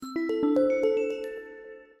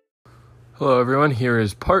Hello, everyone. Here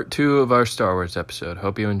is part 2 of our Star Wars episode.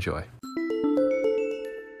 Hope you enjoy.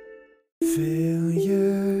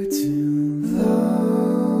 Failure to love.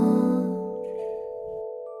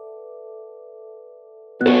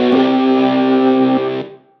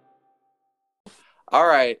 All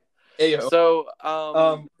right. Ayo.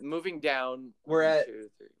 So, moving down, we're at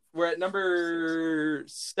number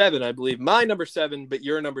 7, I believe. My number 7, but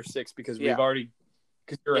you're number 6 because because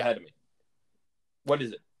you're ahead of me. What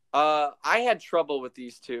is it? I had trouble with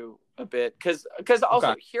these two a bit because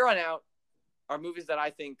also here on out are movies that I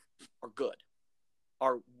think are good,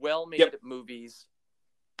 are well-made movies,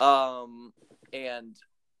 and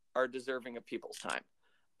are deserving of people's time.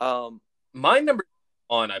 My number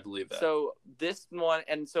 1, I believe that. So this one,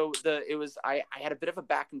 and so I had a bit of a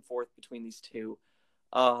back and forth between these two,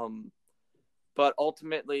 but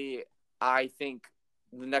ultimately I think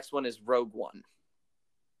the next one is Rogue One.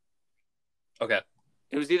 Okay.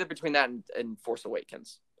 It was either between that and Force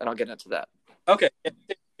Awakens, and I'll get into that. Okay.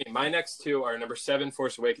 My next two are number 7,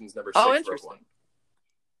 Force Awakens, number 6, interesting.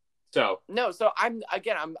 Rogue One. So I'm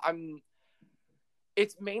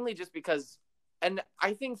it's mainly just because, and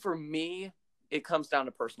I think for me, it comes down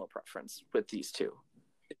to personal preference with these two.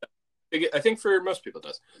 I think for most people it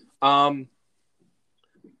does.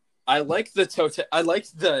 I like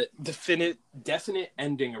the definite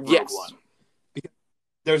ending of Rogue One. Because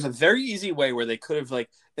there's a very easy way where they could have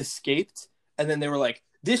escaped, and then they were like,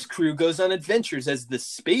 this crew goes on adventures as the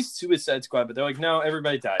Space Suicide Squad, but they're like, no,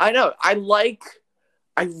 everybody died. I know. I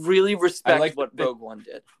really respect what Rogue One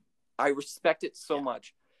did. I respect it so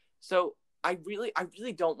much. So I really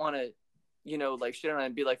don't want to, shit on it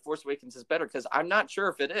and be like Force Awakens is better, because I'm not sure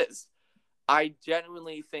if it is. I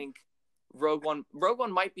genuinely think Rogue One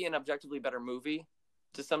might be an objectively better movie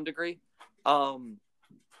to some degree. I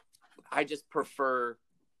just prefer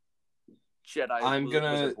Jedi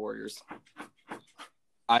Wizard Warriors.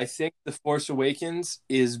 I think The Force Awakens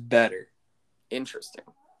is better. Interesting.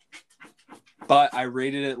 But I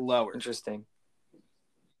rated it lower. Interesting.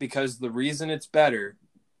 Because the reason it's better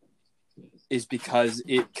is because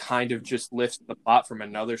it kind of just lifts the plot from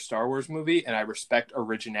another Star Wars movie, and I respect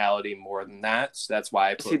originality more than that. So that's why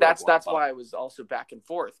I put that's why I was also back and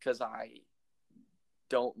forth, because I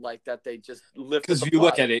don't like that they just lift. Because if you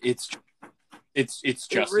look at it, it's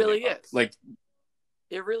just it really is.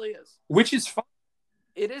 It really is. Which is fine.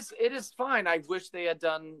 It is fine. I wish they had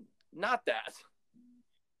done not that.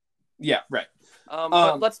 Yeah, right.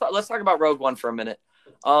 But let's talk about Rogue One for a minute.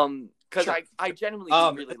 Because sure. I genuinely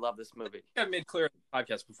really love this movie. I made clear in the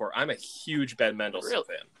podcast before, I'm a huge Ben Mendelsohn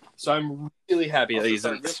fan. So I'm really happy that he's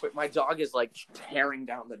in this. My dog is tearing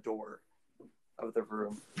down the door of the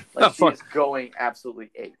room. She's going absolutely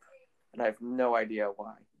ape. And I have no idea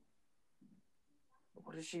why.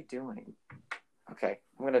 What is she doing? Okay,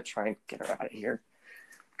 I'm gonna try and get her out of here.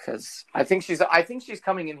 Because I think she's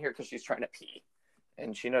coming in here because she's trying to pee.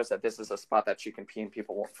 And she knows that this is a spot that she can pee and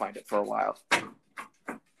people won't find it for a while.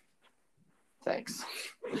 Thanks.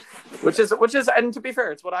 Which is, and to be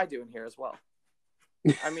fair, it's what I do in here as well.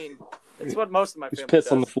 I mean, it's what most of my family piss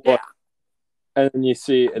does. On the floor, and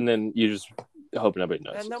then you just hope nobody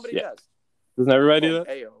knows. And nobody does. Doesn't everybody do that?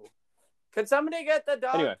 Ayo. Could somebody get the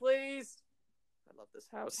dog, please? I love this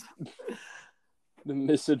house. The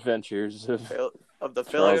misadventures of the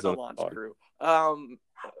failure of the launch crew.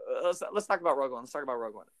 Let's talk about Rogue One.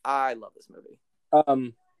 I love this movie.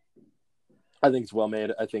 I think it's well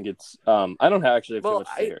made. I think it's I don't actually have too much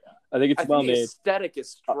to say here. I think it's well made. The aesthetic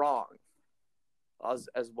is strong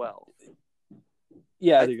as well.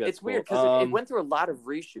 Yeah, I think that's it's weird because it went through a lot of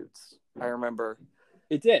reshoots. I remember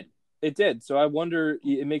it did. So I wonder.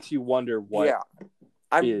 It makes you wonder what. Yeah,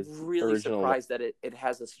 I'm really original. Surprised that it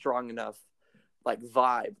has a strong enough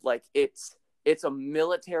vibe. It's a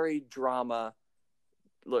military drama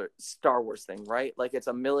Star Wars thing, right? It's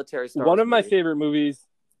a military Star Wars One of my favorite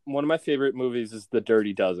movies is The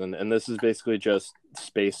Dirty Dozen, and this is basically just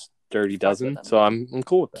space Dirty Dozen. So I'm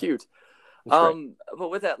cool with that. Cute. But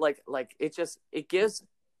with that, it gives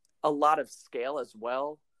a lot of scale as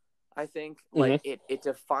well. I think it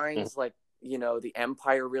defines the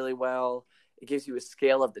Empire really well. It gives you a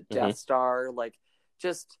scale of the Death Star.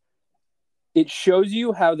 It shows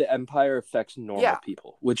you how the Empire affects normal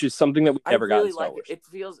people, which is something that we never got in Star Wars. It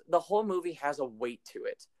feels the whole movie has a weight to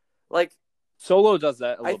it. Solo does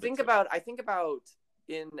that. I think about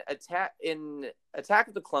in Attack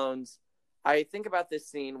of the Clones. I think about this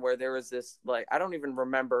scene where there was this I don't even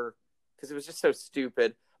remember because it was just so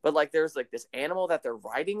stupid. But there's this animal that they're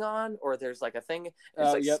riding on, or there's a thing.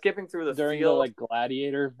 It's skipping through the during field. The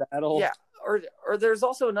gladiator battle. Yeah, or there's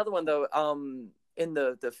also another one though. In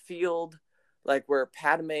the field like where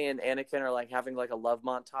Padme and Anakin are like having like a love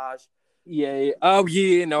montage. Yeah. Oh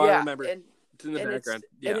yeah. No, I Yeah, remember. It's in the background.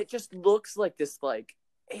 And it just looks like this, like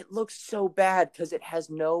it looks so bad because it has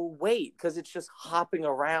no weight, because it's just hopping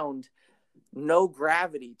around, no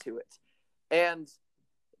gravity to it. And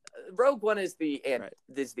Rogue One is the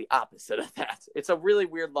opposite of that. It's a really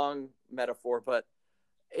weird long metaphor, but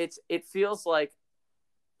it feels like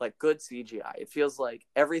good CGI. It feels like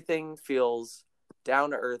everything feels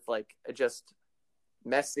down to earth, like a just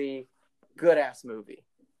messy, good ass movie.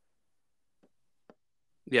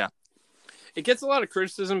 Yeah. It gets a lot of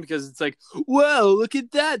criticism because it's like, whoa, look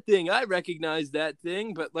at that thing. I recognize that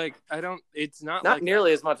thing, but like it's not like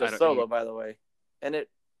nearly as much as Solo, by the way. And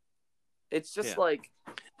it's just like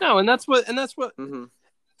no, and that's what mm-hmm.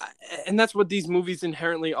 And that's what these movies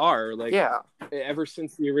inherently are. Like, ever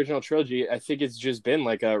since the original trilogy, I think it's just been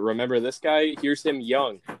like remember this guy? Here's him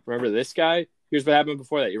young. Remember this guy? Here's what happened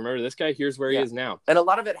before that. You remember this guy? Here's where he is now. And a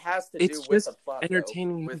lot of it has to do with the plot,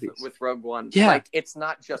 entertaining with Rogue One. Yeah. Like, it's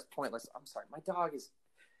not just pointless. I'm sorry. My dog is...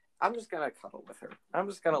 I'm just going to cuddle with her. I'm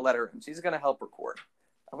just going to let her in. She's going to help record.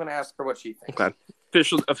 I'm going to ask her what she thinks. Okay.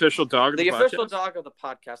 Official dog of the podcast? The official dog of the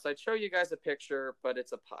podcast. I'd show you guys a picture, but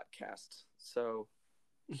it's a podcast. So...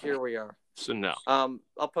 here we are. So no. I'll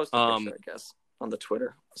post a picture, I guess, on the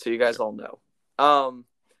Twitter, so you guys all know.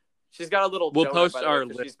 She's got a little. We'll post our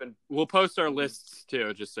list. We'll post our lists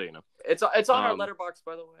too, just so you know. It's on our letterbox,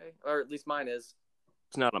 by the way, or at least mine is.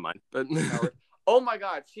 It's not on mine, but. Oh my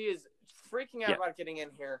God, she is freaking out about getting in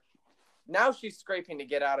here. Now she's scraping to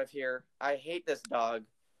get out of here. I hate this dog,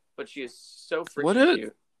 but she is so freaking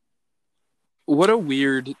cute. What a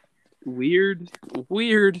weird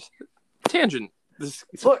tangent.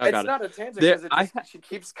 Look, it's not a tangent because she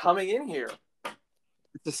keeps coming in here.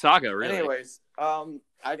 It's a saga, really. Anyways, I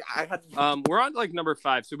had. We're on like number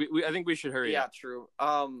 5, so I think we should hurry. Yeah, true.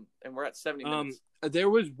 And we're at 70 minutes.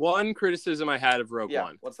 There was one criticism I had of Rogue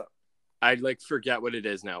One. What's up? I forget what it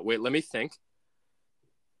is now. Wait, let me think.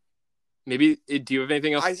 Maybe do you have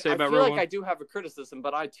anything else to say about Rogue One? I feel like I do have a criticism,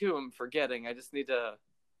 but I too am forgetting. I just need to.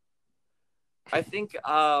 I think.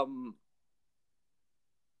 I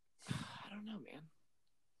don't know, man.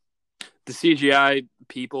 The CGI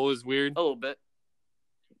people is weird. A little bit.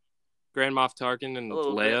 Grand Moff Tarkin and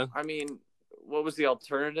Leia. Bit. I mean, what was the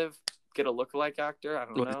alternative? Get a lookalike actor? I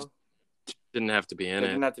don't know. Didn't have to be in it.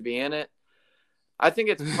 Didn't have to be in it. I think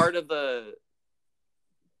it's part of the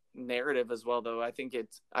narrative as well, though. I think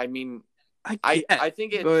it's. I mean, I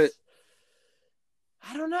think it's. But...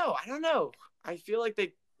 I don't know. I feel like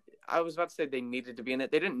they. I was about to say they needed to be in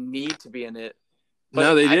it. They didn't need to be in it. But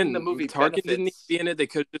no, they didn't. The movie Tarkin didn't need to be in it. They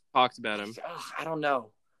could have just talked about him. I don't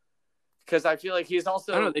know. Because I feel like he's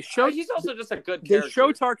also. I don't know. He's also just a good character. They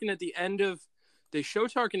show Tarkin at the end of.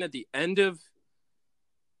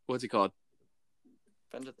 What's he called?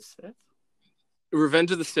 Revenge of the Sith?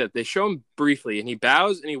 Revenge of the Sith. They show him briefly, and he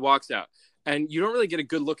bows and he walks out. And you don't really get a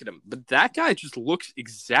good look at him. But that guy just looks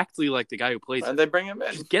exactly like the guy who plays him. And they bring him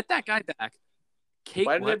in. Just get that guy back.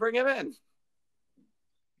 Why did they bring him in?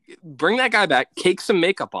 Bring that guy back. Cake some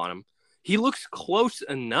makeup on him. He looks close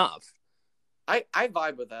enough. I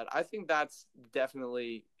vibe with that. I think that's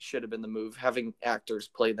definitely should have been the move, having actors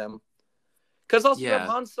play them. Because also you have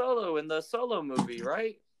Han Solo in the Solo movie,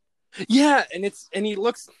 right? Yeah, and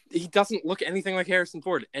he doesn't look anything like Harrison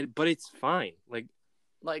Ford, but it's fine.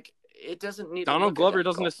 Like it doesn't need. Donald Glover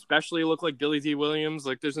doesn't especially look like Billy D. Williams.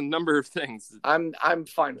 Like there's a number of things. I'm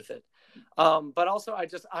fine with it. But also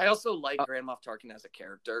I also like Grand Moff Tarkin as a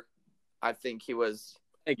character. I think he was.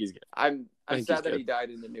 I think he's good. I'm sad that he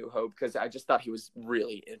died in The New Hope because I just thought he was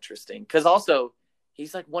really interesting. Because also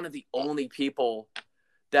he's like one of the only people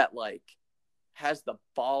that like has the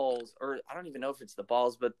balls, or I don't even know if it's the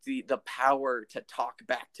balls, but the power to talk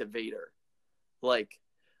back to Vader. Like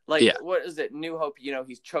what is it? New Hope. You know,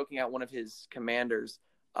 he's choking out one of his commanders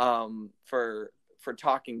for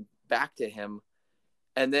talking back to him,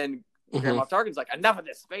 and then. Grand Moff Tarkin's like, enough of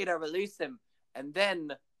this, Vader, release him. And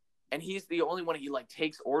he's the only one he like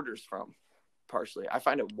takes orders from, partially. I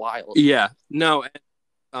find it wild. Yeah. No.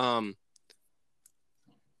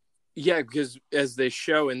 Yeah, because as they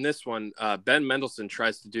show in this one, Ben Mendelsohn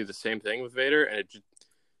tries to do the same thing with Vader, and it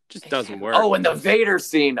just doesn't work. Oh, and the Vader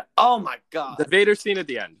scene. Oh, my God. The Vader scene at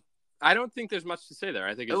the end. I don't think there's much to say there.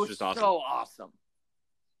 I think it's just awesome. So awesome.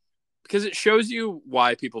 Because it shows you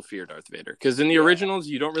why people fear Darth Vader. Because in the originals,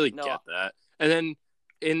 you don't really get that, and then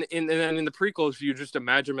in the prequels, you just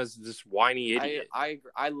imagine him as this whiny idiot. I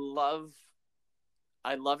love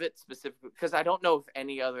it specifically because I don't know if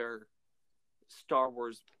any other Star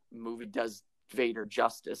Wars movie does Vader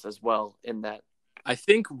justice as well in that. I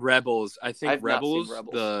think Rebels. Rebels.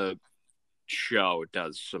 The show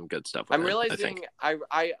does some good stuff with I'm him, realizing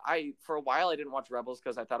I for a while I didn't watch Rebels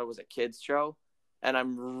because I thought it was a kids show, and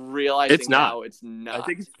I'm realizing It's not. now it's not. I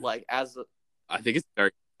think it's like I think it's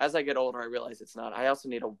very. as I get older, I realize it's not. I also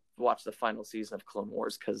need to watch the final season of Clone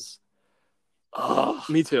Wars because.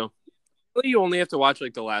 Me too. Well, you only have to watch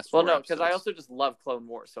like the last. Well, four no, because I episodes. also just love Clone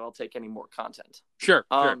Wars, so I'll take any more content. Sure.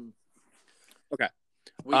 Okay.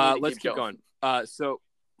 We need to Let's keep going. So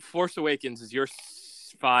Force Awakens is your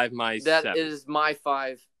 5, my 7. That is my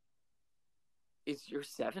 5. Is your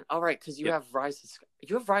 7? All right, because you have Rise of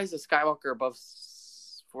Skywalker above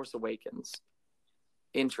Force Awakens.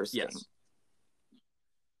 Interesting. Yes.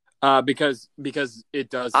 Because it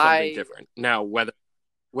does something different. Now, whether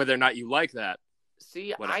or not you like that.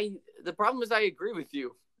 See, whatever. the problem is I agree with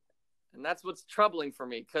you. And that's what's troubling for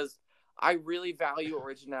me because I really value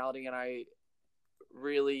originality and I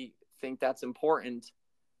really think that's important.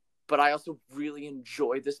 But I also really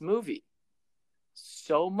enjoy this movie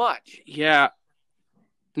so much. Yeah.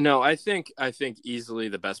 No, I think easily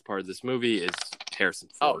the best part of this movie is Harrison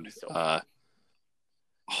Ford. Oh, he's so fun.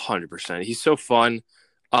 100%. He's so fun.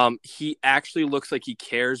 He actually looks like he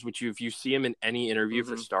cares, which if you see him in any interview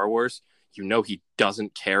for Star Wars, you know he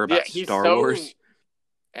doesn't care about Star Wars.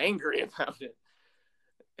 Angry about it.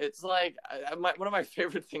 It's like one of my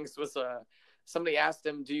favorite things was somebody asked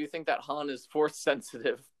him, "Do you think that Han is force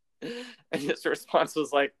sensitive?" And his response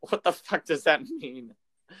was like, "What the fuck does that mean?"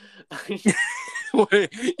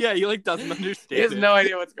 Yeah, he like doesn't understand. He has no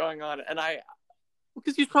idea what's going on, and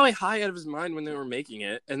because he's probably high out of his mind when they were making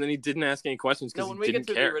it, and then he didn't ask any questions because when he we didn't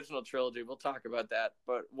get to care. the original trilogy, we'll talk about that.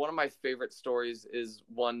 But one of my favorite stories is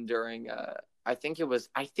one during I think it was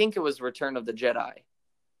Return of the Jedi,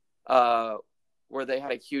 where they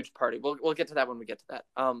had a huge party. We'll get to that when we get to that.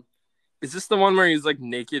 Is this the one where he's like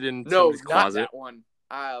naked in no, somebody's closet? Not that one.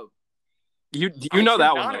 You know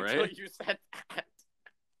that one though, until right? You said that.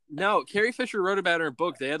 No, Carrie Fisher wrote about it in her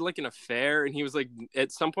book. They had like an affair, and he was like,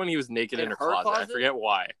 at some point, he was naked in her closet. I forget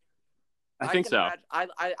why. I think so. I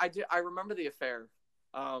remember the affair,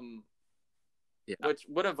 Yeah. which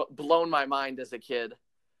would have blown my mind as a kid.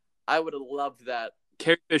 I would have loved that.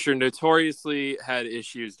 Carrie Fisher notoriously had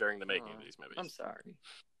issues during the making of these movies. I'm sorry.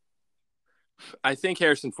 I think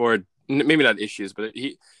Harrison Ford, maybe not issues, but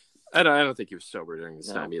I don't think he was sober during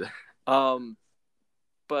this time either.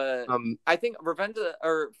 But I think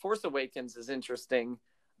Force Awakens is interesting,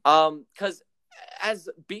 because as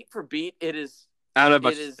beat for beat, it is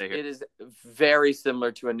very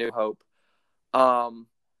similar to A New Hope.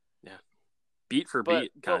 Beat for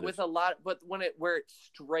beat, but with a lot, but where it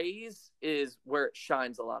strays is where it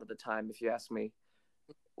shines a lot of the time. If you ask me,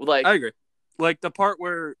 like I agree. Like the part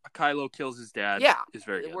where Kylo kills his dad, is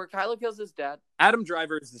very good. Where Kylo kills his dad. Adam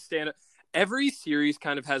Driver is the stand-up. Every series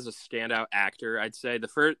kind of has a standout actor. I'd say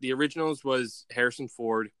the originals was Harrison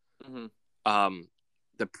Ford. Mm-hmm.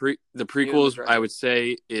 The prequels I would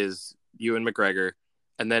say is Ewan McGregor,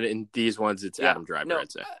 and then in these ones it's Adam Driver. I'd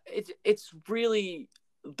say it's really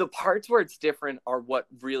the parts where it's different are what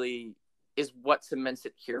really is what cements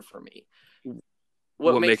it here for me.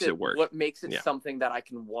 What makes it work? What makes it something that I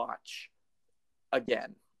can watch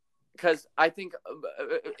again? Because I think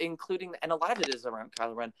including, and a lot of it is around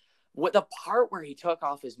Kylo Ren. What the part where he took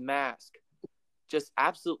off his mask, just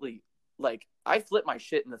absolutely, like, I flipped my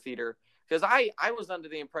shit in the theater because I was under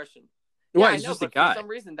the impression. Well, he's just a guy. For some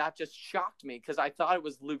reason, that just shocked me because I thought it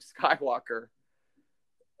was Luke Skywalker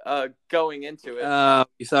going into it.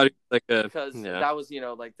 You thought it was like because that was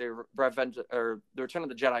like the Revenge or the Return of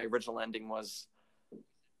the Jedi original ending was.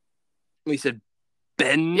 We said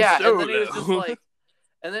Ben. Yeah, Solo.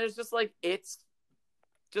 and then it was just like, it's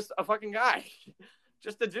just a fucking guy.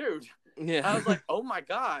 Just a dude. Yeah. I was like, oh my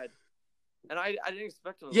god. And I didn't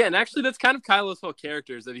expect him. Yeah, and actually that's kind of Kylo's whole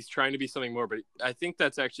character is that he's trying to be something more, but I think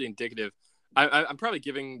that's actually indicative. I'm probably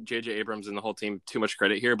giving J.J. Abrams and the whole team too much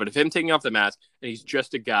credit here, but if him taking off the mask and he's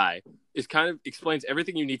just a guy is kind of explains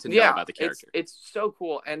everything you need to know about the character. It's so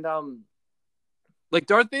cool. And like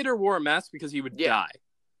Darth Vader wore a mask because he would die.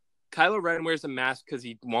 Kylo Ren wears a mask because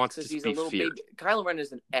he wants to be feared. Kylo Ren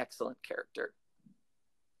is an excellent character.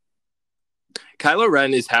 Kylo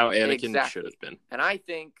Ren is how Anakin should have been. And I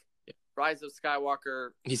think Rise of Skywalker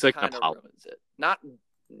he's like kind of ruins it. Not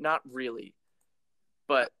really.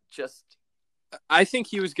 But just I think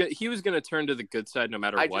he was going to turn to the good side no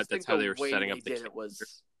matter what. That's how they were setting up the character. It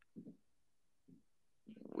was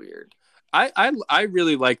weird. I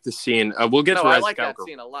really like the scene. We'll get to Rise I like of Skywalker. That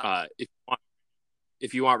scene a lot.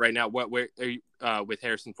 If you want right now, where are you with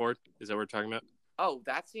Harrison Ford? Is that what we're talking about? Oh,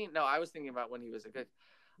 that scene? No, I was thinking about when he was a good.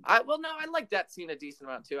 I like that scene a decent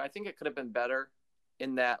amount too. I think it could have been better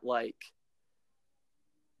in that, like,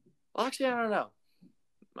 Well, actually, I don't know.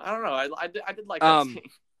 I did like that scene.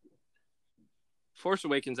 Force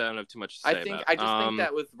Awakens, I don't have too much to say about. I just think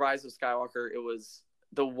that with Rise of Skywalker, it was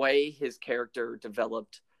the way his character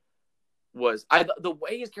developed the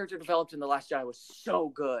way his character developed in The Last Jedi was so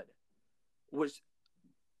good. Was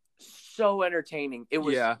so entertaining. It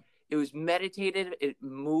was meditative. It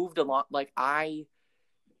moved along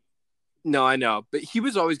No, I know, but he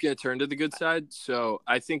was always going to turn to the good side. So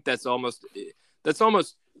I think that's almost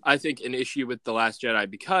I think an issue with The Last Jedi,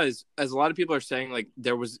 because as a lot of people are saying, like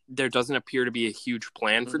there doesn't appear to be a huge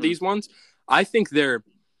plan for these ones. I think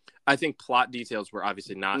plot details were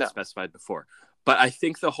obviously not specified before, but I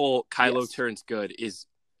think the whole Kylo turns good is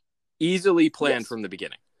easily planned from the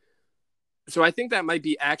beginning. So I think that might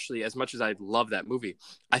be actually, as much as I love that movie,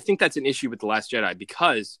 I think that's an issue with The Last Jedi,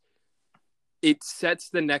 because it sets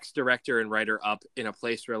the next director and writer up in a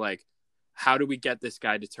place where, like, how do we get this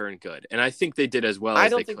guy to turn good? And I think they did as well. I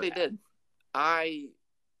don't think they did. How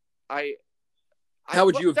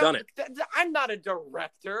would you have done it? I'm not a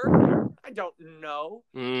director. I don't know.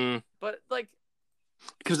 But like,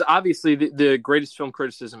 because obviously the greatest film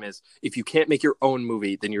criticism is if you can't make your own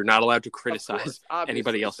movie, then you're not allowed to criticize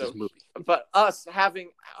anybody else's movie. But us having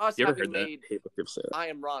made I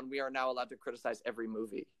Am Ron, we are now allowed to criticize every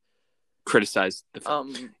movie. Criticize the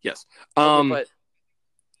film. Yes. But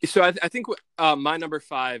so I think my number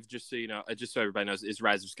 5, just so you know, just so everybody knows, is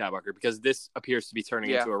Rise of Skywalker, because this appears to be turning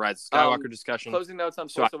into a Rise of Skywalker discussion. Closing notes on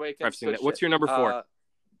Force Awakens. What's your number 4?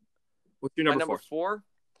 What's your number 4? Number 4?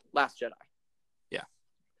 Last Jedi. Yeah.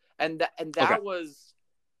 And that was,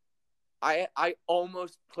 I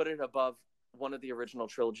almost put it above one of the original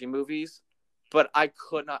trilogy movies, but I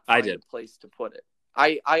could not find a place to put it.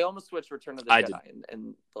 I almost switched Return of the Jedi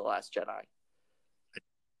and The Last Jedi.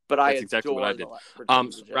 But that's exactly what I did.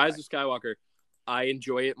 Rise of Skywalker, I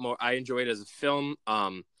enjoy it more. I enjoy it as a film.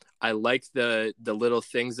 I like the little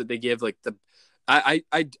things that they give. Like I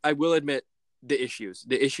will admit the issues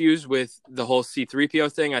with the whole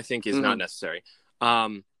C-3PO thing, I think is not necessary.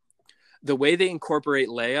 The way they incorporate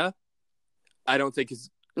Leia, I don't think is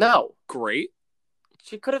great.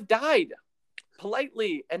 She could have died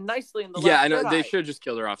politely and nicely in the Last I know. Jedi. They should have just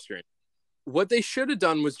killed her off screen. What they should have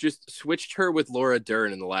done was just switched her with Laura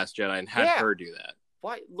Dern in The Last Jedi and had her do that.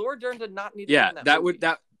 Why? Laura Dern did not need to be in that movie.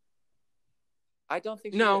 I don't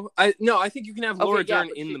think I think you can have Laura Dern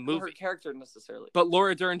in the movie. Her character necessarily. But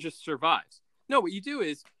Laura Dern just survives. No, what you do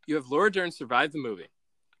is you have Laura Dern survive the movie,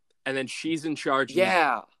 and then she's in charge in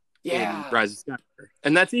Rise of Skywalker.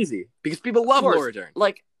 And that's easy because people love Laura Dern.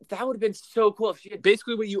 Like, that would have been so cool if she had...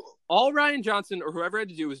 Basically, all Rian Johnson or whoever had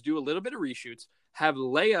to do was do a little bit of reshoots, have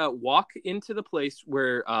Leia walk into the place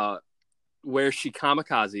where she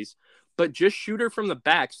kamikazes, but just shoot her from the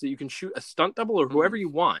back so you can shoot a stunt double or whoever you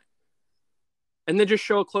want. And then just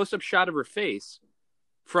show a close-up shot of her face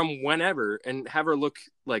from whenever and have her look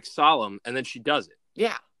like solemn, and then she does it.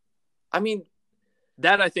 Yeah. I mean...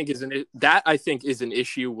 That I think is an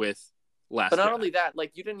issue with Last Jedi. But not only that,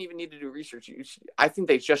 like, you didn't even need to do research. I think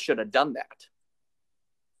they just should have done that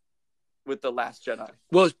with The Last Jedi.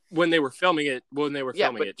 Well, when they were filming it,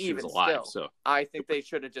 she was alive. So I think they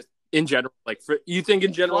should have just... In general, like, you think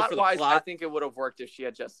in general for the plot? I think it would have worked if she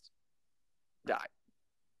had just died.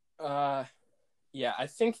 Yeah, I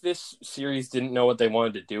think this series didn't know what they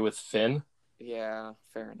wanted to do with Finn. Yeah,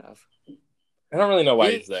 fair enough. I don't really know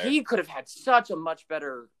why he's there. He could have had such a much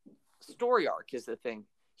better story arc, is the thing.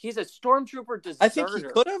 He's a stormtrooper deserter. I think he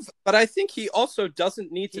could have, but I think he also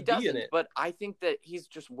doesn't need to be in it. But I think that he's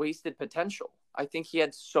just wasted potential. I think he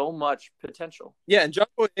had so much potential. Yeah, and John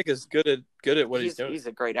Boyega's good at what he's doing. He's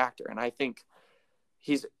a great actor, and I think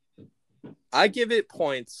I give it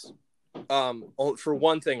points for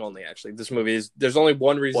one thing only, actually. This movie there's only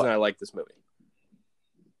one reason I like this movie.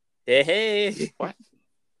 Hey. What?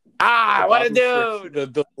 What a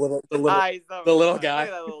dude! The little guy. Look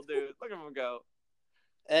at that little dude. Look at him go.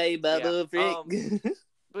 Hey, Babu freak.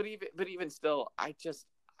 But even still, I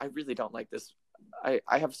really don't like this. I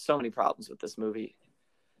have so many problems with this movie,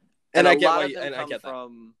 and I get why. And I get that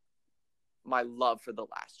from my love for The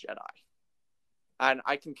Last Jedi, and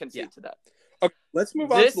I can concede to that. Okay, let's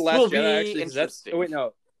move on to The Last Jedi. Actually,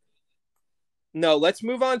 no. Let's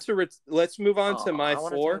move on to my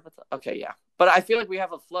 4. Okay, yeah. But I feel like we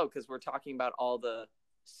have a flow because we're talking about all the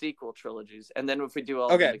sequel trilogies, and then if we do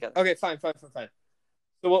all of them together. Okay, fine. So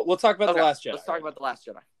we'll talk about The Last Jedi. Let's talk about The Last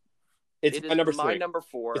Jedi. It is number 3. My number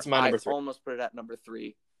 4. It's my number 3. I almost put it at number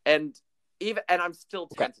 3, and I'm still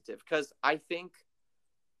tentative because I think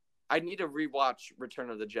I need to rewatch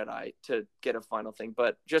Return of the Jedi to get a final thing.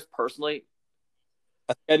 But just personally,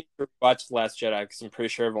 I need to watch The Last Jedi because I'm pretty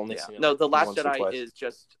sure I've only seen it. No, The Last Jedi is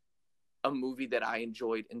just a movie that I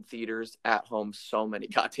enjoyed in theaters at home so many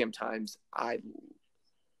goddamn times. I'm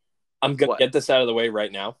going to get this out of the way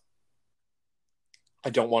right now. I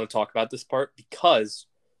don't want to talk about this part because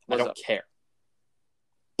I don't care.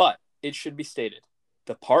 But it should be stated.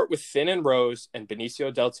 The part with Finn and Rose and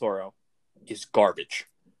Benicio del Toro is garbage.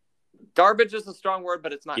 Garbage is a strong word,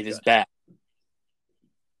 but it's not good. It is bad.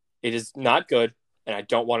 It is not good, and I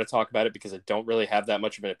don't want to talk about it because I don't really have that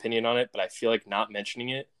much of an opinion on it, but I feel like not mentioning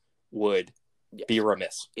it would be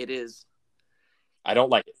remiss. It is. I don't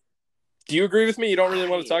like it. Do you agree with me? You don't really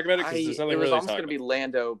want to talk about it because there's nothing really to talk about. It was almost going to be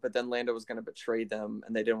Lando, but then Lando was going to betray them,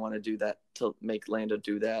 and they didn't want to do that to make Lando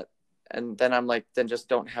do that. And then I'm like, then just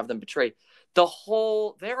don't have them betray. Their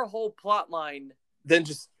whole plot line. Then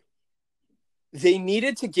just they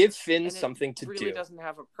needed to give Finn something to do. It really doesn't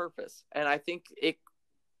have a purpose, and I think it.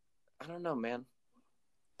 I don't know, man.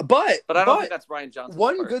 But I don't think that's Rian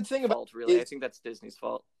Johnson's good thing about fault, really. I think that's Disney's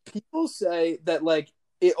fault. People say that like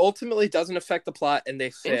it ultimately doesn't affect the plot, and they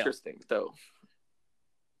fail. Interesting, though.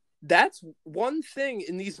 That's one thing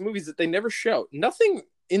in these movies that they never show. Nothing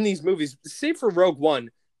in these movies, save for Rogue One,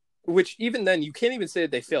 which even then you can't even say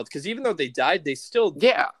that they failed because even though they died, they still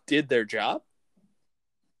did their job.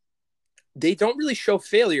 They don't really show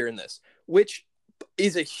failure in this, which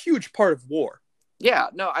is a huge part of war. Yeah,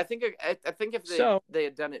 no, I think if they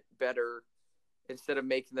had done it better instead of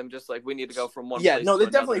making them just like we need to go from one place to another. Yeah, no,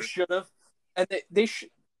 they definitely should have. And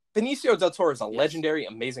Benicio del Toro is a legendary,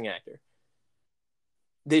 amazing actor.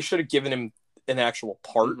 They should have given him an actual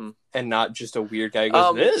part and not just a weird guy who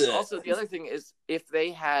goes. Also, the other thing is if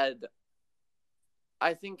they had,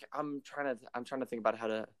 I think I'm trying to think about how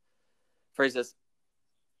to phrase this.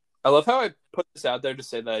 I love how I put this out there to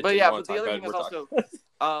say that. But the other thing is also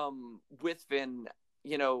with Finn,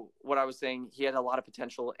 you know what I was saying. He had a lot of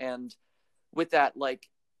potential, and with that, like,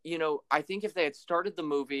 you know, I think if they had started the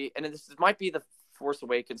movie, and this might be the Force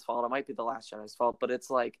Awakens' fault, it might be the Last Jedi's fault, but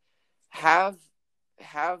it's like have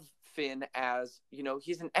Finn as, you know,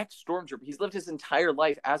 he's an ex-stormtrooper. He's lived his entire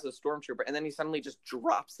life as a stormtrooper, and then he suddenly just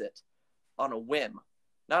drops it on a whim.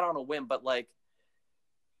 Not on a whim, but like.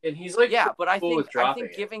 And he's like, but I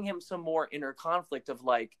think giving him some more inner conflict of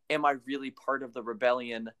like, am I really part of the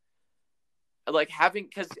rebellion? Like having,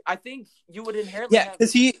 because I think you would inherently. Yeah,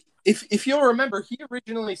 because if you'll remember, he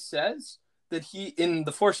originally says that he in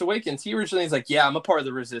the Force Awakens, he originally is like, yeah, I'm a part of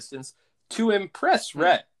the Resistance to impress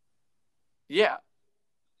Rey. Yeah,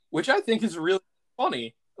 which I think is really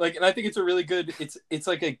funny. Like, and I think it's a really good. It's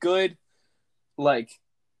like a good, like.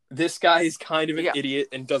 This guy is kind of an idiot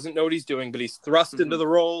and doesn't know what he's doing, but he's thrust into the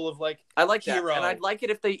role of like I like hero. That. And I'd like it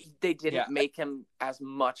if they didn't make him as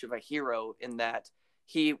much of a hero in that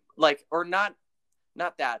he like or not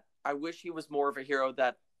that. I wish he was more of a hero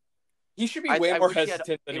that he should be way more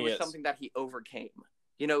hesitant than he is. It was something that he overcame.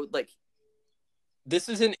 You know, like this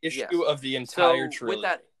is an issue of the entire trilogy. With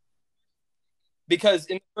that, because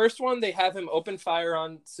in the first one they have him open fire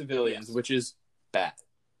on civilians, which is bad.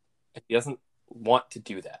 He doesn't want to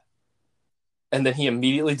do that, and then he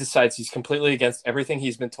immediately decides he's completely against everything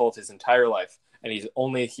he's been told his entire life, and he's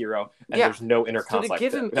only a hero, and there's no inner conflict. To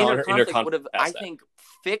give him inner conflict would have, I think,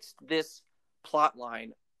 fixed this plot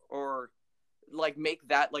line, or like make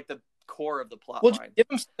that like the core of the plot line. Give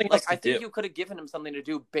him something like I think you could have given him something to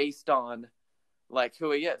do based on like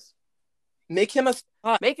who he is. Make him a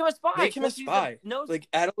spy. Make him a spy. Like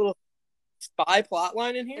add a little spy plot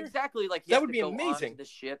line in here. Exactly. Like that would be amazing. The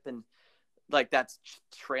ship and. Like that's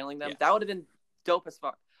trailing them. Yeah. That would have been dope as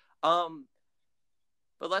fuck. But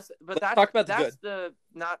let's talk about that's the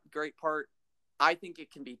not great part. I think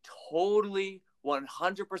it can be totally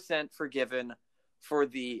 100% forgiven for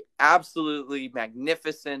the absolutely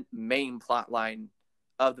magnificent main plot line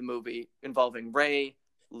of the movie involving Rey,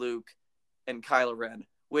 Luke, and Kylo Ren,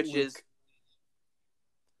 which is.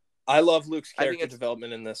 I love Luke's character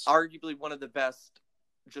development in this. Arguably one of the best,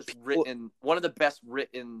 one of the best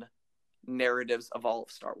written narratives of all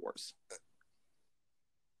of Star Wars.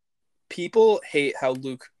 People hate how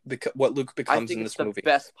what Luke becomes in this movie.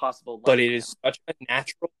 Best possible, but it is such a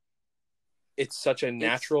natural. It's such a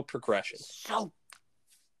natural progression. So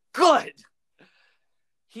good.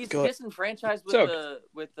 He's disenfranchised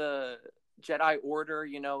with the Jedi Order.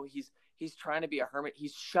 You know, he's trying to be a hermit.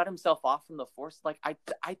 He's shut himself off from the Force. Like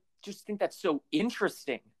I just think that's so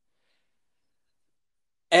interesting.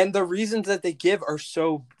 And the reasons that they give are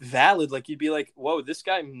so valid. Like, you'd be like, whoa, this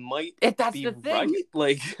guy might be right.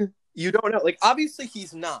 Like, you don't know. Like, obviously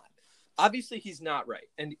he's not. Obviously he's not right.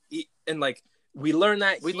 And like, we learn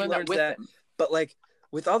that. He learns that. But, like,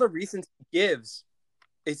 with all the reasons he gives,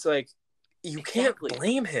 it's like, you can't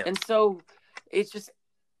blame him. And so, it's just...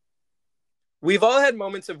 we've all had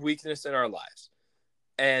moments of weakness in our lives.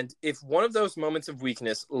 And if one of those moments of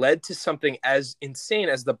weakness led to something as insane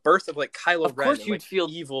as the birth of like Kylo Ren and like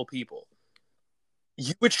evil people,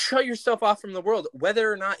 you would shut yourself off from the world,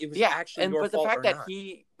 whether or not it was actually your fault or not. But the fact that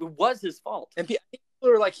he was his fault. And people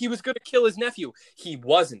were like, he was going to kill his nephew. He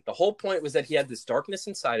wasn't. The whole point was that he had this darkness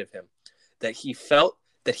inside of him, that he felt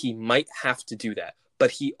that he might have to do that.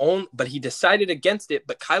 But he decided against it,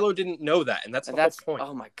 but Kylo didn't know that, and that's the whole point.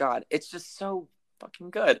 Oh my God. It's just so fucking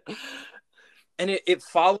good. And it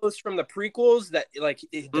follows from the prequels that like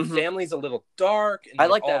the family's a little dark. And I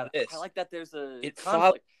like that. This. I like that. There's a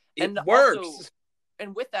conflict. It works. Also,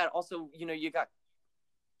 and with that, also, you know, you got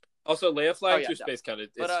Leia flying through space kind of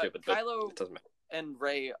is stupid. Kylo but it doesn't matter. And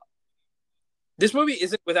Rey. This movie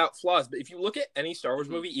isn't without flaws, but if you look at any Star Wars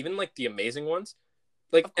movie, even like the amazing ones,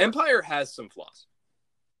 like Empire has some flaws.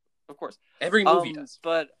 Of course, every movie does.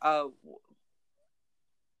 But the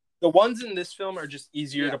ones in this film are just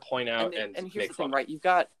easier to point out and here's make the fun. Thing, right? You've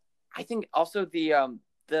got, I think, also the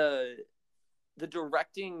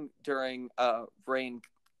directing during Rey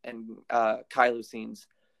and Kylo scenes,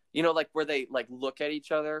 you know, like where they like look at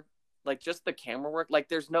each other, like just the camera work. Like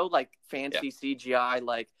there's no like fancy CGI,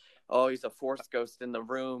 like he's a Force ghost in the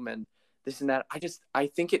room and this and that. I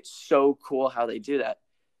think it's so cool how they do that.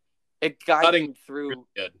 It guides you through. Really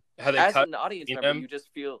good. How they as an audience member, you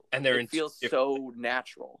just feel it feels so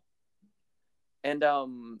natural. And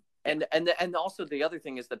also the other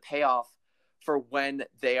thing is the payoff for when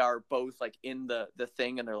they are both like in the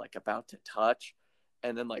thing and they're like about to touch,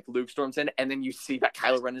 and then like Luke storms in, and then you see that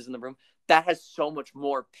Kylo Ren is in the room. That has so much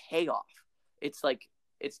more payoff. It's like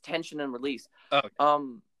it's tension and release.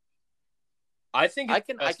 Oh. I think it's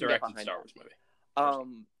the best directed Star Wars movie.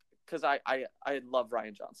 Because I love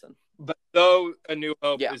Rian Johnson. But though A New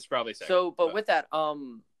Hope is probably second. So, but with that,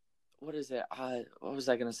 what is it? What was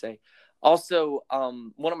I gonna say? Also,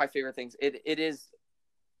 one of my favorite things. It is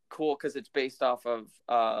cool because it's based off of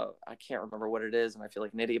I can't remember what it is, and I feel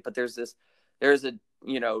like an idiot. But there's a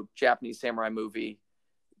Japanese samurai movie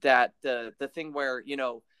that the thing where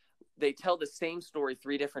they tell the same story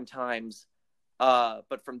 3 different times,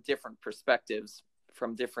 but from different perspectives,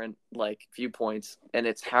 from different like viewpoints, and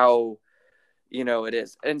it's how it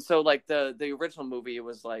is. And so like the original movie, it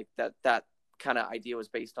was like that kind of idea was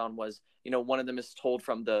based on was one of them is told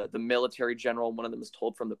from the military general, one of them is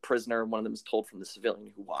told from the prisoner, one of them is told from the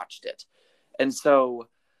civilian who watched it. And so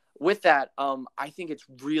with that, I think it's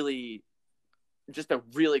really just a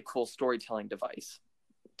really cool storytelling device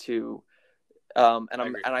to and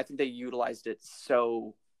I think they utilized it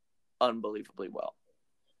so unbelievably well.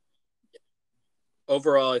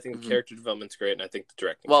 Overall, I think the character development's great, and I think the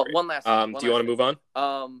directing's great. One last. Do you want to move on?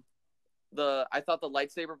 I thought the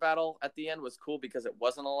lightsaber battle at the end was cool because it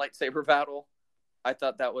wasn't a lightsaber battle. I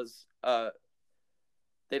thought that was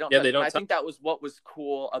they don't. Yeah, they don't. I think that was what was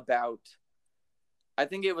cool about. I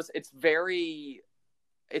think it's very.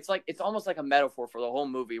 It's almost like a metaphor for the whole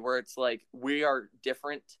movie where it's like we are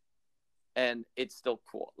different, and it's still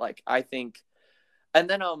cool. Like I think, and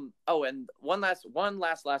then and one last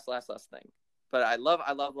thing. But I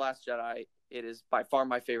love Last Jedi. It is by far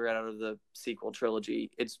my favorite out of the sequel trilogy.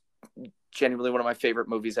 It's genuinely one of my favorite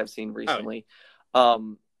movies I've seen recently,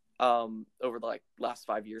 over the last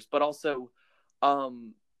 5 years. But also,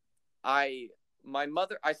 I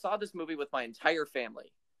saw this movie with my entire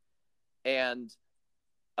family, and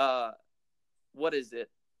what is it?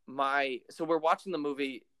 So we're watching the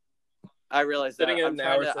movie. I realized that I'm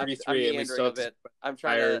trying to. 33, I'm meandering a bit. I'm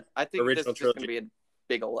trying to. I think this is just going to be a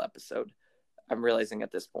big old episode. I'm realizing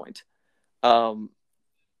at this point. I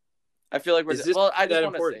feel like I just want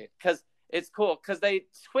to say it because it's cool because they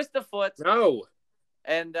twist the foot. No.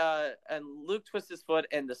 And Luke twists his foot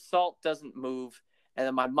and the salt doesn't move. And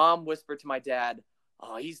then my mom whispered to my dad,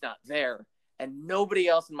 "Oh, he's not there." And nobody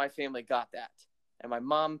else in my family got that. And my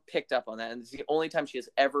mom picked up on that. And it's the only time she has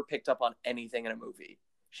ever picked up on anything in a movie.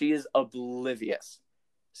 She is oblivious.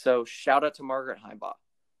 So shout out to Margaret Heimbaugh.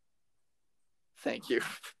 Thank you.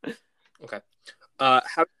 Okay. How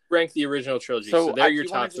do you rank the original trilogy? So they're your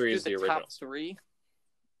top 3 is the original. Top 3?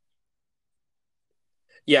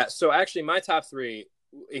 Yeah, so actually my top 3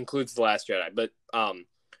 includes The Last Jedi, but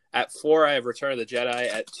at 4 I have Return of the Jedi,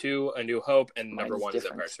 at 2 A New Hope, and number 1 is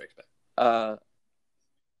Empire Strikes Back.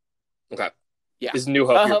 Okay. Yeah. Is New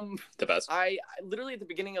Hope the best? I literally at the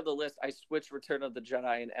beginning of the list I switched Return of the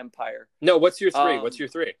Jedi and Empire. No, what's your 3? What's your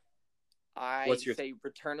 3? I say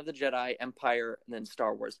Return of the Jedi, Empire, and then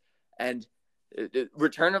Star Wars. And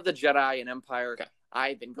Return of the Jedi and Empire, okay.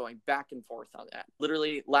 I've been going back and forth on that.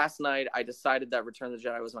 Literally, last night, I decided that Return of the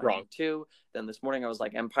Jedi was my number 2. Then this morning, I was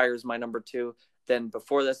like, Empire is my number 2. Then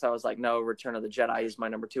before this, I was like, no, Return of the Jedi is my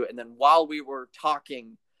number 2. And then while we were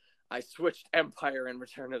talking, I switched Empire and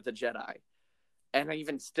Return of the Jedi. And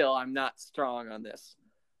even still, I'm not strong on this.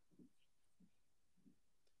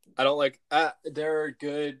 I don't like. There are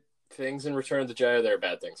good things in Return of the Jedi. There are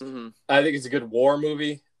bad things. Mm-hmm. I think it's a good war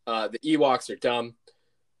movie. The Ewoks are dumb.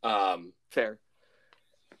 Fair.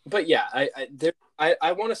 But yeah,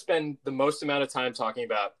 I want to spend the most amount of time talking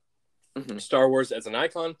about Mm-hmm. Star Wars as an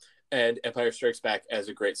icon and Empire Strikes Back as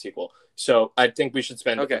a great sequel. So I think we should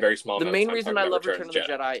spend a very small The amount main of time reason talking I about love Return of the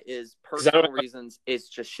Jedi is personal reasons. It's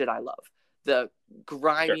just shit I love. The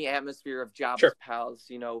grimy atmosphere of Jabba's palace,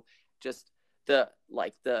 you know, just the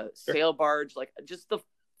sail barge, like just the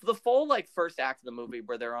full like first act of the movie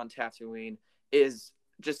where they're on Tatooine is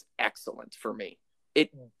just excellent for me.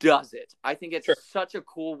 It does it. I think it's such a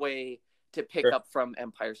cool way to pick up from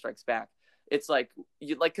Empire Strikes Back. It's like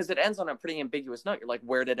because it ends on a pretty ambiguous note. You're like,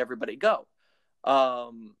 where did everybody go?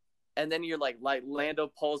 And then you're like Lando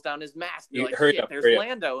pulls down his mask. And you're like, shit, there's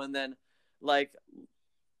Lando. And then like,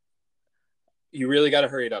 you really got to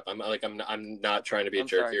hurry it up. I'm not trying to be a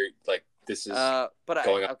jerk here. Like this is going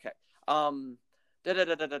on. Okay.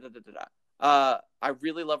 I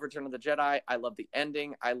really love Return of the Jedi. I love the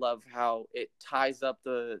ending. I love how it ties up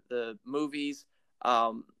the movies.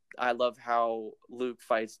 I love how Luke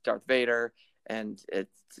fights Darth Vader, and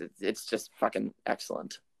it's just fucking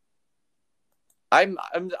excellent. I'm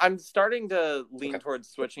starting to lean towards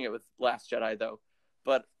switching it with Last Jedi though,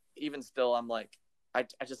 but even still, I'm like, I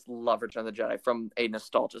just love Return of the Jedi from a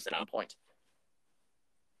nostalgia standpoint.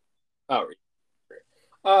 Oh,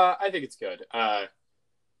 I think it's good. I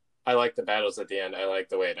like the battles at the end. I like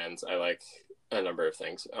the way it ends. I like a number of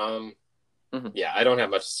things. Yeah, I don't have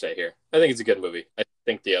much to say here. I think it's a good movie. I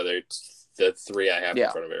think the 3 I have in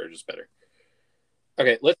front of it are just better.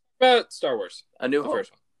 Okay, let's talk about Star Wars. A New Hope.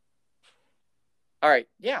 First one. All right,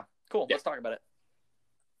 yeah, cool. Yeah. Let's talk about it.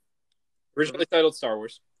 Originally titled Star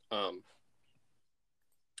Wars.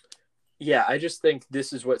 Yeah, I just think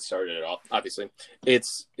this is what started it all. Obviously,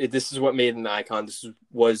 this is what made it an icon. This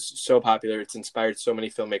was so popular. It's inspired so many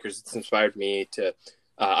filmmakers. It's inspired me to,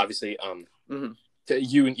 obviously, to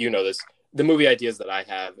you know this. The movie ideas that I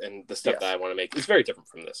have and the stuff that I want to make is very different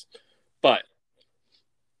from this. But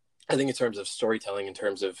I think in terms of storytelling, in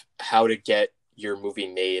terms of how to get your movie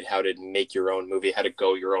made, how to make your own movie, how to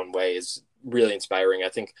go your own way is really inspiring. I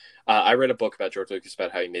think I read a book about George Lucas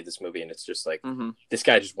about how he made this movie, and it's just like this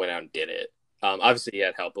guy just went out and did it. Obviously, he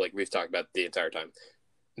had help, like we've talked about the entire time.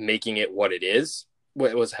 Making it what it is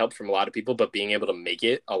was help from a lot of people, but being able to make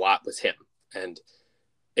it a lot was him. And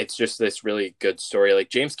it's just this really good story. Like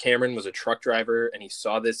James Cameron was a truck driver, and he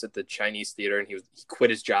saw this at the Chinese theater, and he quit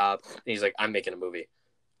his job, and he's like, "I'm making a movie."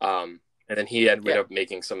 And then he ended up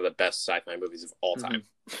making some of the best sci-fi movies of all time,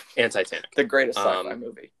 and Titanic, the greatest sci-fi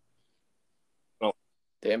movie. Well,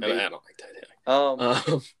 damn, I don't like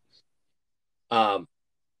Titanic.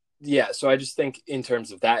 Yeah. So I just think in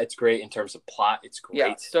terms of that, it's great. In terms of plot, it's great.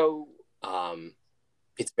 Yeah. So,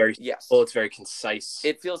 it's very simple. It's very concise.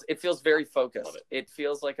 It feels very focused. It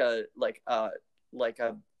feels like an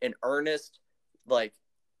earnest, like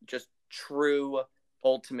just true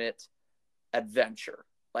ultimate adventure.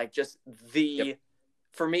 Like just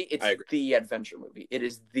for me, it's the adventure movie. It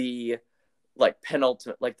is the like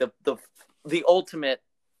penultimate, like the ultimate.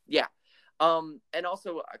 Yeah. And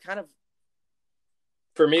also kind of,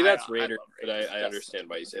 for me, that's Raiders, but I understand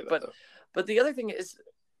why you say that. But the other thing is,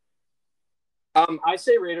 I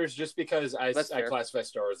say Raiders just because I classify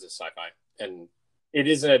Star Wars as sci-fi, and it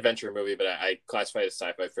is an adventure movie, but I classify it as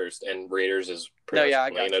sci-fi first, and Raiders is pretty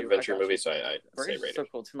much an adventure movie, so I say Raiders. So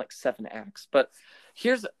cool. It's in like 7 acts, but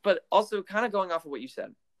also kind of going off of what you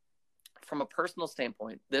said, from a personal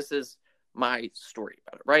standpoint, this is my story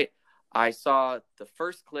about it, right? I saw the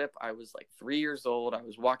first clip. I was like 3 years old. I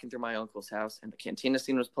was walking through my uncle's house, and the cantina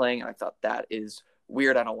scene was playing, and I thought, that is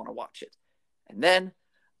weird. I don't want to watch it. And then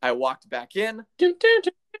I walked back in,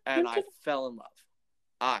 and I fell in love.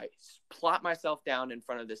 I plopped myself down in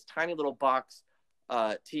front of this tiny little box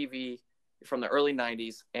TV from the early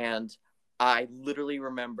 90s, and I literally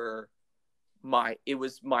remember it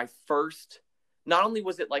was my first, not only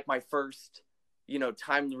was it like my first,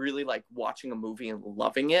 time really like watching a movie and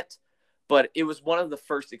loving it, but it was one of the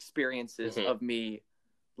first experiences of me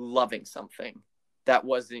loving something that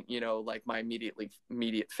wasn't, like my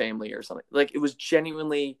immediate family or something. Like it was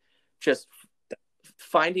genuinely just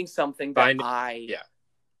finding something that I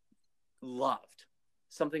loved,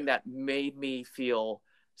 something that made me feel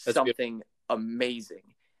something amazing.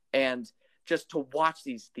 And just to watch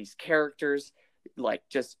these characters like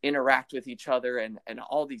just interact with each other and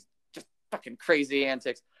all these just fucking crazy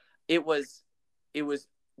antics. It was it was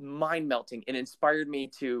mind melting. It inspired me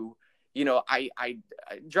to, I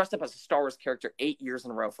dressed up as a Star Wars character 8 years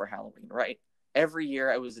in a row for Halloween, right? Every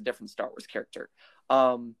year I was a different Star Wars character.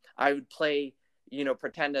 I would play,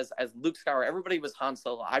 pretend as Luke Skywalker. Everybody was Han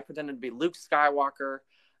Solo. I pretended to be Luke Skywalker.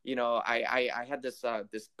 I had this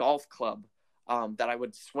golf club that I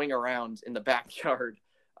would swing around in the backyard,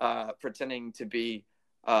 pretending to be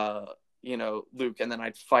Luke, and then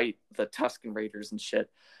I'd fight the Tusken Raiders and shit.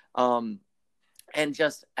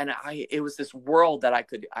 It was this world that I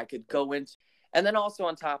could go into. And then also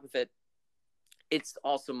on top of it, it's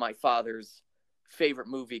also my father's favorite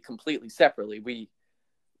movie completely separately.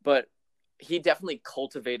 But he definitely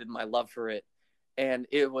cultivated my love for it. And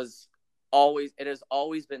it has always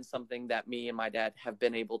been something that me and my dad have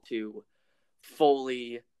been able to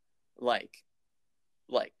fully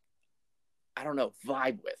I don't know,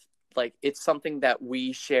 vibe with. Like, it's something that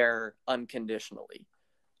we share unconditionally.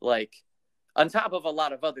 Like, on top of a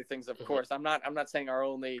lot of other things, of course. I'm not saying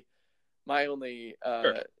my only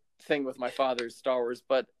thing with my father's Star Wars,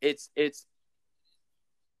 but it's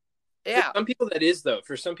yeah. For some people that is, though.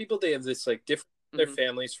 For some people, they have this like different their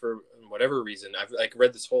families for whatever reason. I've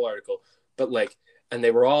read this whole article, but and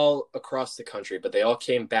they were all across the country, but they all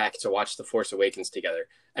came back to watch The Force Awakens together,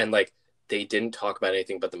 and they didn't talk about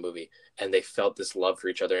anything but the movie, and they felt this love for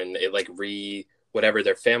each other, and it whatever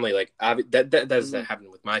their family that doesn't happen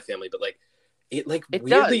with my family, but it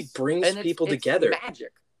weirdly brings people together.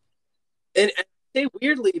 Magic. And I say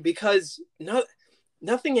weirdly because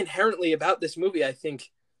nothing inherently about this movie, I think,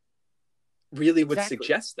 really would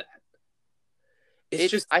suggest that.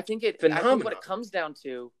 I think what it comes down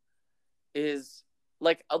to is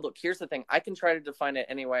look, here's the thing. I can try to define it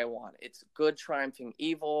any way I want. It's good triumphing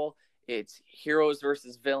evil. It's heroes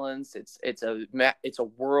versus villains. It's a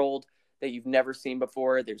world that you've never seen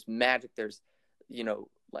before. There's magic. There's,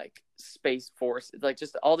 Space Force.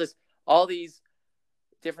 Just all these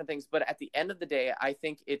different things. But at the end of the day, I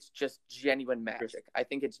think it's just genuine magic. I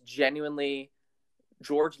think it's genuinely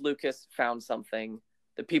George Lucas found something.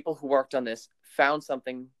 The people who worked on this found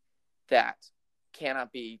something that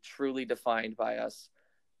cannot be truly defined by us.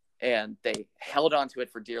 And they held on to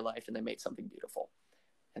it for dear life, and they made something beautiful.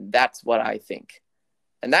 And that's what I think.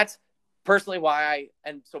 And that's personally why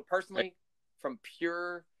from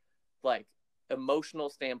pure, emotional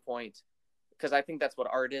standpoint, because I think that's what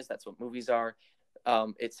art is. That's what movies are.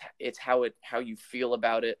 It's how you feel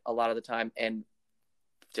about it a lot of the time. And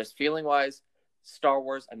just feeling wise, Star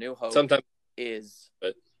Wars: A New Hope is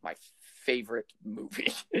my favorite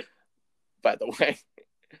movie, by the way.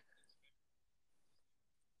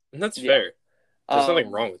 And that's fair. There's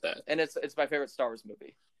nothing wrong with that. And it's my favorite Star Wars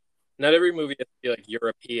movie. Not every movie has to be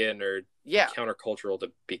European or countercultural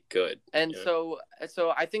to be good. And so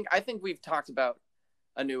I think we've talked about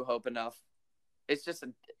A New Hope enough. It's just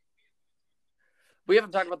we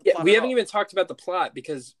haven't talked about the plot. We haven't even talked about the plot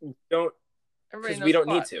because we don't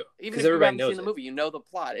need to. Even if you haven't seen the movie, you know the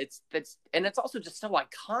plot. It's also just so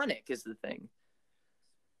iconic is the thing.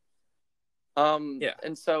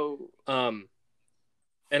 And so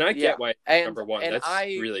and I get why number one. That's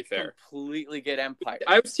really fair. Completely get Empire.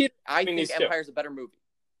 I think Empire is a better movie.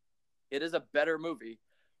 It is a better movie.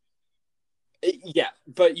 Yeah,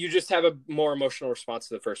 but you just have a more emotional response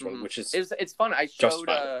to the first one, which is it's fun. I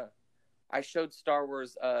showed Star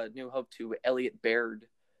Wars New Hope to Elliot Baird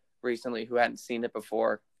recently, who hadn't seen it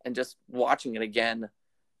before, and just watching it again,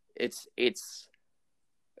 it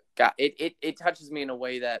touches me in a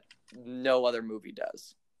way that no other movie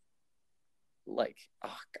does.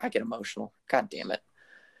 I get emotional. God damn it.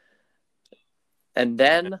 And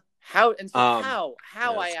then how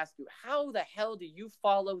I ask you, how the hell do you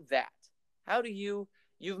follow that? How do you've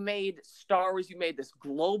made Star Wars, you made this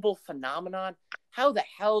global phenomenon. How the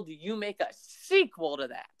hell do you make a sequel to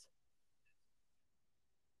that?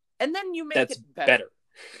 And then you make it better.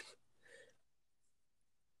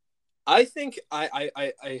 I think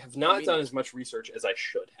I have not done as much research as I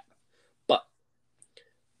should have. But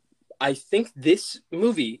I think this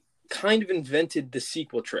movie kind of invented the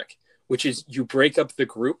sequel trick, which is you break up the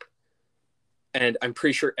group. And I'm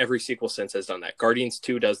pretty sure every sequel since has done that. Guardians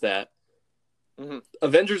 2 does that. Mm-hmm.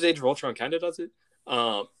 Avengers Age of Ultron kind of does it.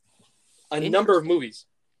 A number of movies,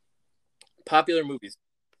 popular movies,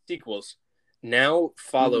 sequels, now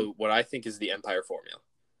follow what I think is the Empire formula.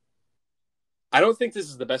 I don't think this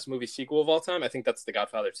is the best movie sequel of all time. I think that's The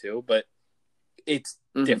Godfather 2, but it's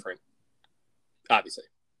different, obviously.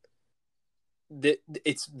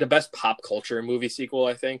 It's the best pop culture movie sequel,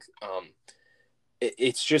 I think.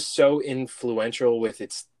 It's just so influential with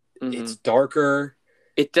it's darker.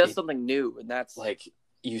 It does something new, and that's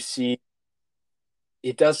you see.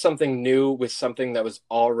 it does something new with something that was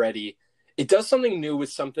already. It does something new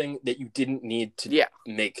with something that you didn't need to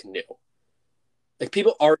make new. Like,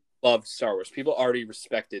 people already loved Star Wars. People already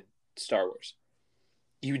respected Star Wars.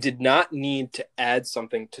 You did not need to add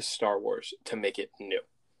something to Star Wars to make it new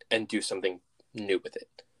and do something new with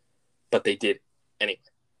it. But they did anyway.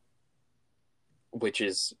 Which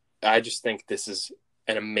is, I just think this is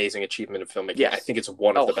an amazing achievement of filmmaking. Yes. I think it's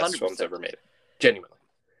one of the best 100%. Films ever made.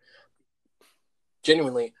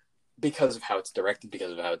 Genuinely, because of how it's directed,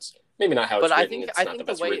 because of how it's maybe not how it's written. I think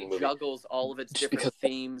the way it juggles all of its different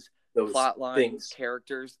themes, plot lines,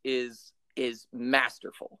 characters is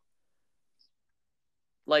masterful.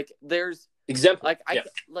 Like, there's exemplary.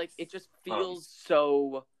 Like it just feels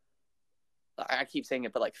so. I keep saying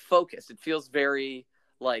it, but like focused. It feels very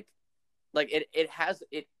like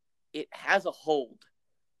it has a hold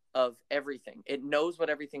of everything. It knows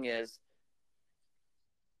what everything is.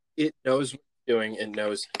 It knows what it's doing. It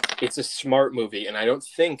knows it's a smart movie, and I don't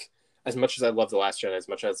think, as much as I love The Last Jedi, as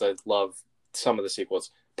much as I love some of the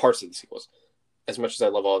sequels, parts of the sequels, as much as I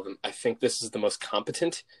love all of them, I think this is the most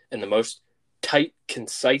competent and the most tight,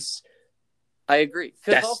 concise. I agree.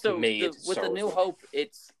 Because also with The New Hope,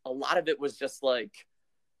 a lot of it was just like,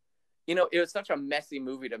 it was such a messy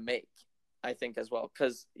movie to make, I think, as well.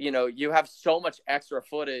 Because, you have so much extra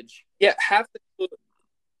footage. Yeah,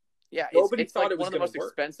 nobody it's thought like it was one of the most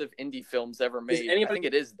expensive indie films ever made. I think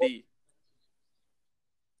it is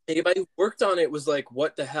anybody who worked on it was like,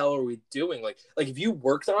 what the hell are we doing? Like if you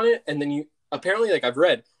worked on it and then you apparently, like, I've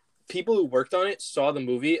read people who worked on it saw the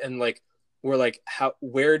movie and like were like,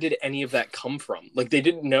 where did any of that come from? Like, they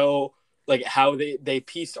didn't know like how they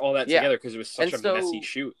pieced all that together because it was such a messy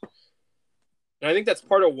shoot. And I think that's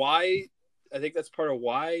part of why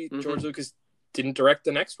George Lucas didn't direct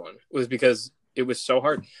the next one, was because it was so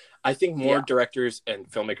hard. I think more directors and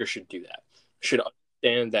filmmakers should do that. Should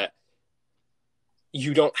understand that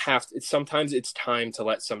you don't have to. Sometimes it's time to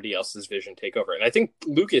let somebody else's vision take over. And I think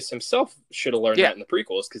Lucas himself should have learned that in the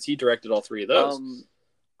prequels, because he directed all three of those.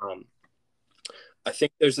 I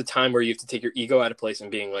think there's a time where you have to take your ego out of place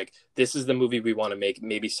and being like, this is the movie we want to make.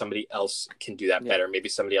 Maybe somebody else can do that better. Maybe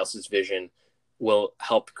somebody else's vision will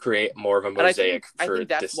help create more of a mosaic for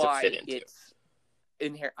this to fit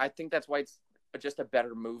into. I think that's why it's just a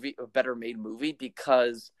better movie, a better made movie,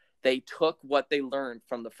 because they took what they learned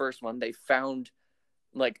from the first one. They found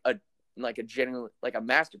like a genuine, like a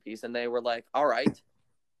masterpiece, and they were like, all right,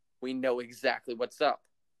 we know exactly what's up.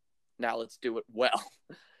 Now let's do it well.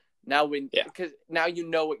 Because now you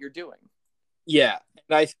know what you're doing. Yeah.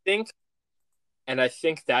 And I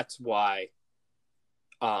think that's why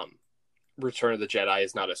Return of the Jedi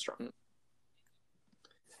is not as strong.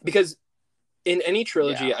 Because in any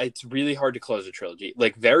trilogy, it's really hard to close a trilogy.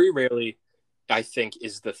 Like, very rarely, I think,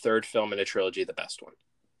 is the third film in a trilogy the best one.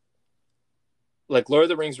 Like, Lord of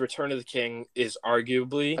the Rings: Return of the King is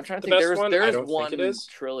arguably the best one. There's one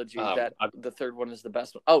trilogy that the third one is the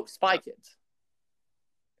best one. Oh, Spy Kids.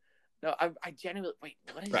 No, I genuinely... Wait,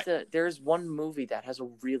 what is there's one movie that has a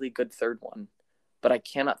really good third one, but I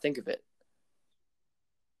cannot think of it.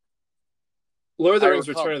 Lord of the Rings: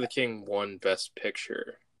 Return of the King won Best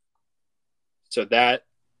Picture. So that...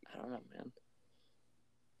 I don't know, man.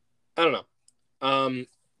 I don't know.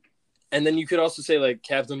 And then you could also say, like,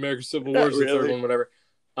 Captain America: Civil War is the third one, whatever.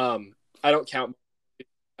 I don't count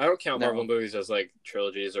Marvel movies as, like,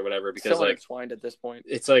 trilogies or whatever, because, so like... intertwined at this point.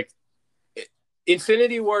 It's like...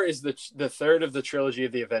 Infinity War is the third of the trilogy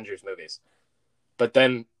of the Avengers movies. But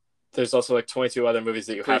then there's also, like, 22 other movies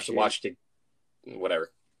that you have to watch to...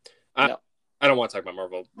 Whatever. I don't want to talk about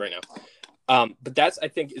Marvel right now. But that's, I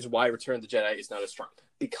think, is why Return of the Jedi is not as strong.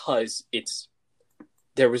 Because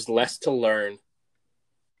there was less to learn.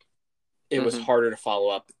 It was harder to follow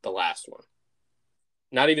up the last one.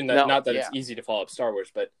 Not that it's easy to follow up Star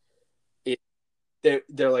Wars, but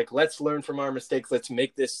they're like, let's learn from our mistakes. Let's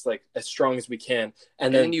make this like as strong as we can.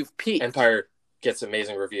 And then you've peaked. Empire gets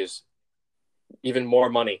amazing reviews, even more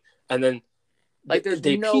money. And then like there's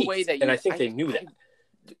no way that I think they knew that.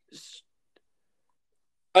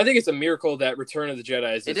 I think it's a miracle that Return of the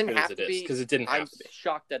Jedi is as good as it is, because it didn't have to be. I'm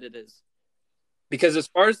shocked that it is. Because as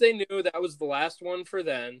far as they knew, that was the last one for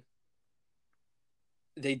them.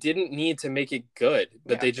 They didn't need to make it good,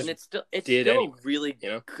 but they just it's still anyway, a really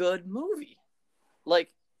good movie. Like,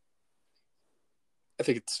 I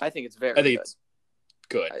think it's very good. It's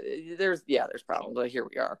good. There's problems, but here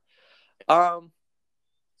we are.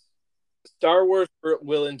 Star Wars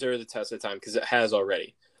will endure the test of time because it has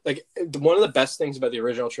already. Like, one of the best things about the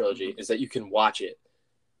original trilogy is that you can watch it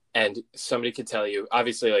and somebody could tell you,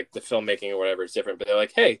 obviously, like, the filmmaking or whatever is different, but they're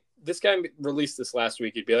like, hey, this guy released this last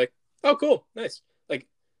week. You'd be like, oh, cool, nice. Like,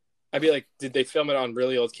 I'd be like, did they film it on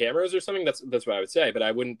really old cameras or something? That's what I would say, but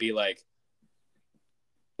I wouldn't be like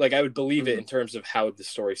I would believe it in terms of how the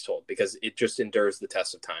story's told because it just endures the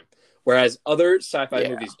test of time. Whereas other sci-fi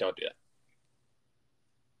movies don't do that.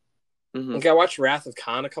 Mm-hmm. Like I watched Wrath of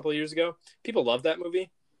Khan a couple of years ago. People love that movie.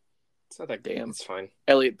 It's not that damn. It's fine.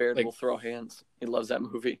 Elliot Baird will throw hands. He loves that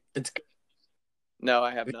movie. It's no,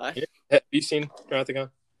 I have not. Have you seen Wrath of Khan?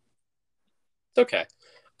 It's okay.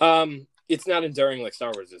 It's not enduring like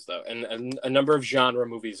Star Wars is though, and a number of genre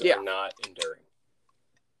movies are not enduring.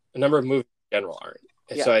 A number of movies in general aren't.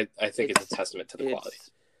 Yeah. So I think it's a testament to the quality.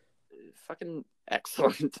 Fucking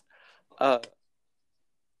excellent. And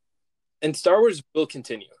Star Wars will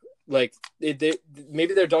continue. Like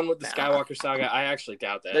maybe they're done with the Skywalker saga. I actually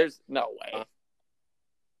doubt that. There's no way.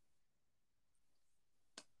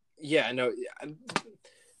 Yeah, no,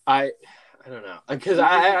 I don't know because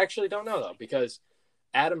I actually don't know though because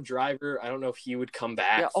Adam Driver, I don't know if he would come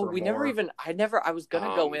back. Yeah. Oh, I was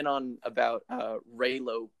gonna go in on about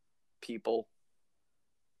Reylo people.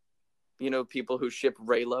 You know, people who ship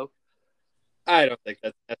Reylo. I don't think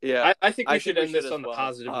that's yeah. I think we should end this on the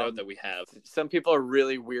positive note that we have. Some people are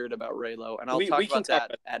really weird about Reylo, and I'll talk about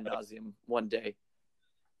that ad nauseum one day.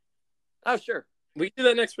 Oh, sure. We can do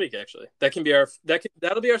that next week. Actually, that'll be our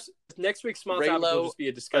next week's small topic. Will just be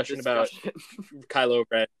a discussion about Kylo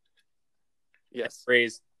Ren. Yes,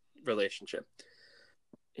 Rey's relationship.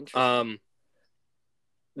 Interesting.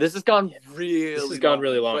 This has gone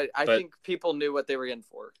really long. But I think people knew what they were in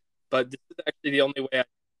for. But this is actually the only way.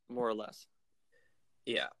 More or less.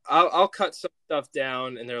 Yeah, I'll cut some stuff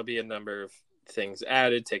down, and there'll be a number of things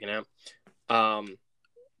added, taken out.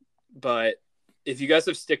 But if you guys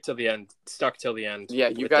have stuck till the end, yeah,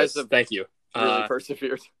 you guys have. Thank you. Really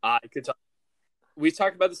persevered. I could talk. We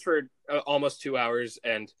talked about this for almost 2 hours,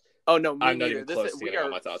 and I'm not even close to getting all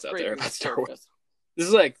my thoughts out there about Star Wars. This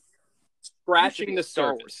is like scratching the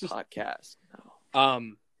surface podcast.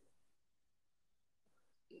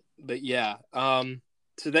 But yeah,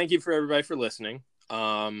 so thank you for everybody for listening.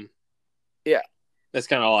 Yeah, that's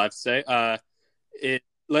kind of all I have to say.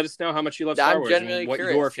 Let us know how much you love Star Wars and what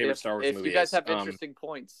your favorite Star Wars movie is. If you guys have interesting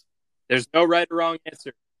points. There's no right or wrong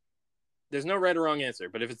answer.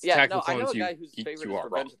 But if it's Attack of the Clones, you are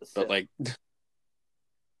wrong. But like,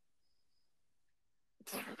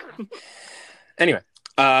 anyway,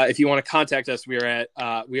 if you want to contact us, we are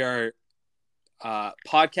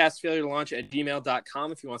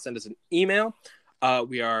podcastfailuretolaunch@gmail.com. If you want to send us an email,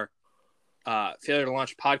 we are Failure to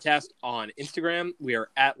Launch Podcast on Instagram. We are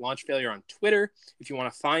at Launch Failure on Twitter. If you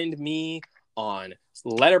want to find me on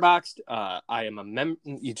Letterboxd, I am a member.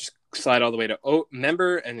 You just slide all the way to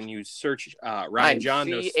member, and then you search Ryan John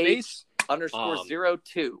no space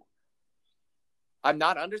 _02. I'm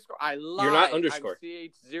not underscore. I lied. You're not underscore. I'm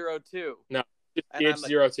CH02. No,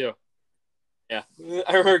 CH02. Yeah,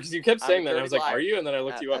 I remember because you kept saying that. And I was like, "Are you?" And then I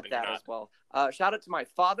looked you up, and that you're not. As well. Shout out to my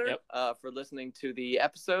father for listening to the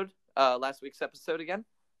episode, last week's episode again.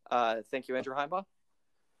 Thank you, Andrew Heimbaugh.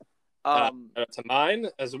 To mine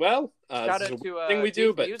as well. Shout out to thing we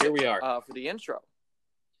do, but here we are for the intro.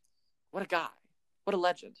 What a guy! What a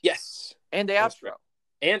legend! Yes, and the outro.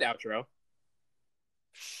 And outro,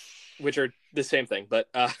 which are the same thing, but.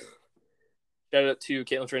 Shout out to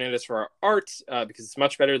Caitlin Fernandez for our art because it's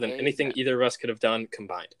much better than anything either of us could have done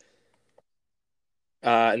combined.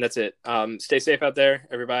 And that's it. Stay safe out there,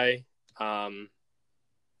 everybody. And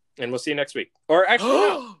we'll see you next week. Or actually,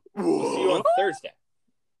 no. We'll see you on Thursday.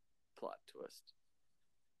 Plot twist.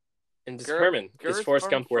 And determine is Forrest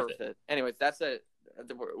Gump worth it? Anyways, that's it.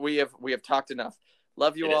 We have talked enough.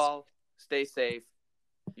 Love you all. Stay safe.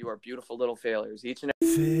 You are beautiful little failures. Each and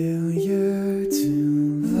every.